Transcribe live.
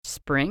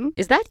Spring?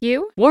 Is that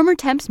you? Warmer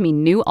temps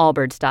mean new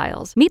Allbirds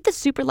styles. Meet the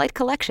Superlight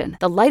Collection,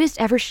 the lightest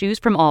ever shoes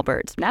from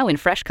Allbirds, now in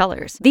fresh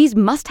colors. These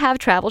must-have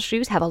travel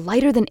shoes have a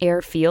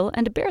lighter-than-air feel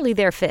and a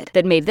barely-there fit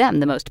that made them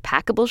the most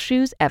packable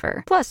shoes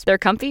ever. Plus, they're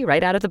comfy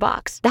right out of the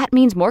box. That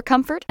means more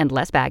comfort and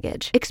less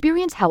baggage.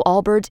 Experience how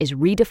Allbirds is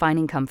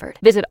redefining comfort.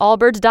 Visit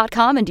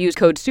allbirds.com and use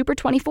code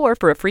SUPER24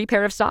 for a free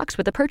pair of socks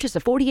with a purchase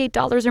of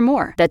 $48 or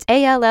more. That's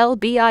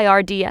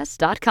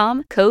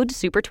ALLBIRDS.com, code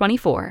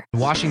SUPER24.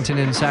 Washington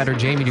insider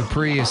Jamie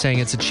Dupree is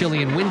saying it's a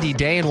chilly and windy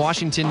day in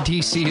Washington,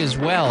 D.C. as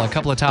well. A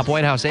couple of top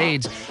White House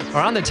aides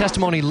are on the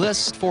testimony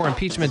list for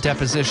impeachment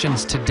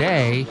depositions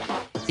today.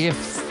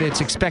 If it's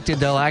expected,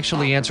 they'll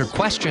actually answer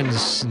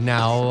questions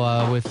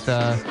now with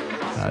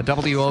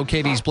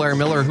WOKD's Blair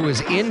Miller, who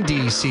is in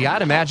D.C.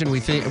 I'd imagine we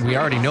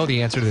already know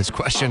the answer to this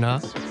question, huh?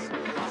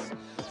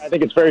 I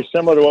think it's very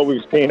similar to what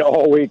we've seen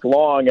all week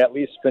long, at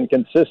least been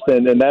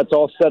consistent, and that's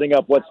all setting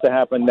up what's to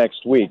happen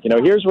next week.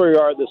 Here's where we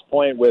are at this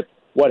point with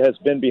what has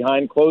been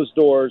behind closed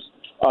doors,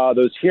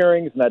 those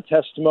hearings and that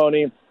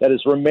testimony that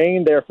has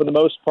remained there for the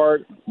most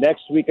part.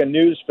 Next week, a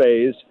news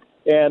phase.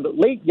 And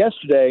late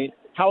yesterday,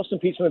 House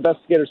impeachment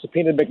investigators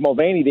subpoenaed Mick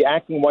Mulvaney, the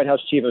acting White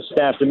House chief of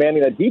staff,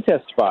 demanding that he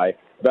testify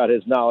about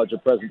his knowledge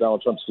of President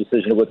Donald Trump's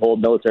decision to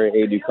withhold military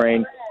aid to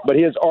Ukraine. But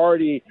he has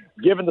already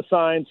given the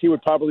signs he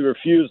would probably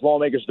refuse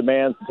lawmakers'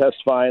 demands to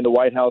testify, and the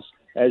White House,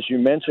 as you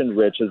mentioned,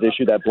 Rich, has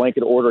issued that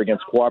blanket order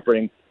against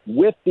cooperating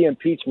with the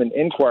impeachment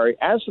inquiry.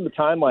 As to the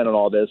timeline on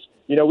all this,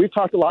 we've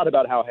talked a lot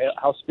about how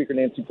House Speaker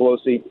Nancy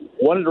Pelosi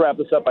wanted to wrap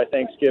this up by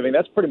Thanksgiving.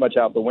 That's pretty much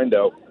out the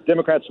window.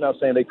 Democrats are now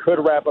saying they could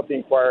wrap up the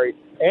inquiry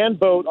and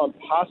vote on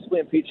possibly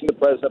impeaching the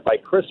president by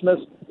Christmas.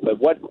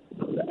 But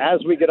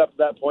as we get up to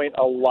that point,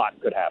 a lot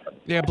could happen.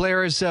 Yeah,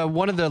 Blair, is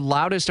one of the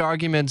loudest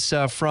arguments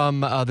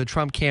from the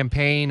Trump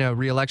campaign,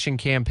 re-election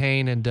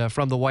campaign, and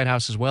from the White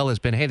House as well has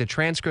been, hey, the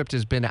transcript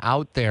has been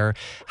out there.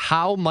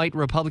 How might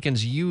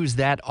Republicans use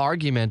that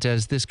argument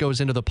as this goes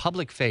into the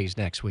public phase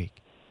next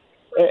week?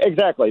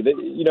 Exactly.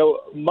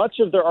 Much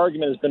of their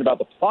argument has been about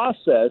the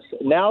process.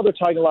 Now they're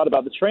talking a lot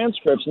about the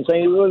transcripts and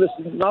saying, well, this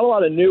is not a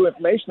lot of new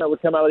information that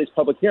would come out of these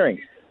public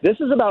hearings. This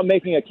is about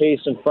making a case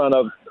in front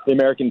of the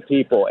American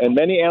people. And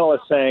many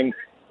analysts saying,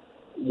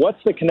 what's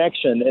the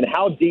connection and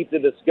how deep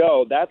did this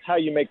go? That's how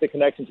you make the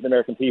connection to the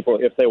American people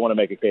if they want to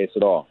make a case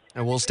at all.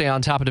 And we'll stay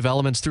on top of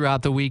developments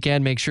throughout the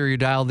weekend. Make sure you're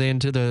dialed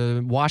into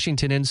the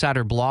Washington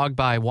Insider blog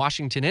by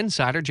Washington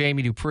Insider,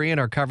 Jamie Dupree, and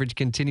our coverage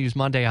continues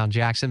Monday on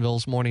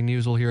Jacksonville's Morning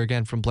News. We'll hear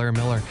again from Blair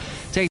Miller.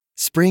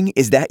 Spring,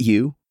 is that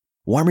you?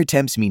 Warmer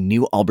temps mean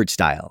new Allbirds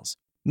styles.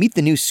 Meet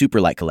the new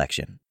Superlight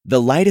Collection, the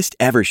lightest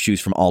ever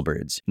shoes from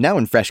Allbirds, now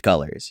in fresh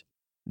colors.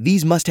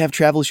 These must-have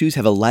travel shoes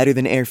have a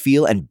lighter-than-air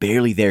feel and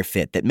barely-there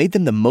fit that made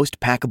them the most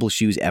packable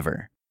shoes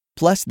ever.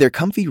 Plus, they're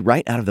comfy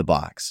right out of the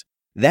box.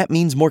 That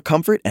means more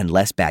comfort and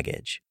less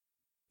baggage.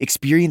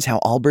 Experience how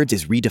Allbirds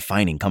is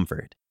redefining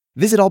comfort.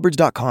 Visit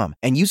allbirds.com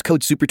and use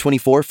code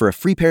SUPER24 for a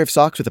free pair of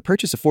socks with a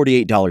purchase of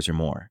 $48 or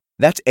more.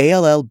 That's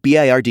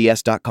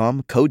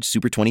ALLBIRDS.com, code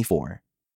SUPER24.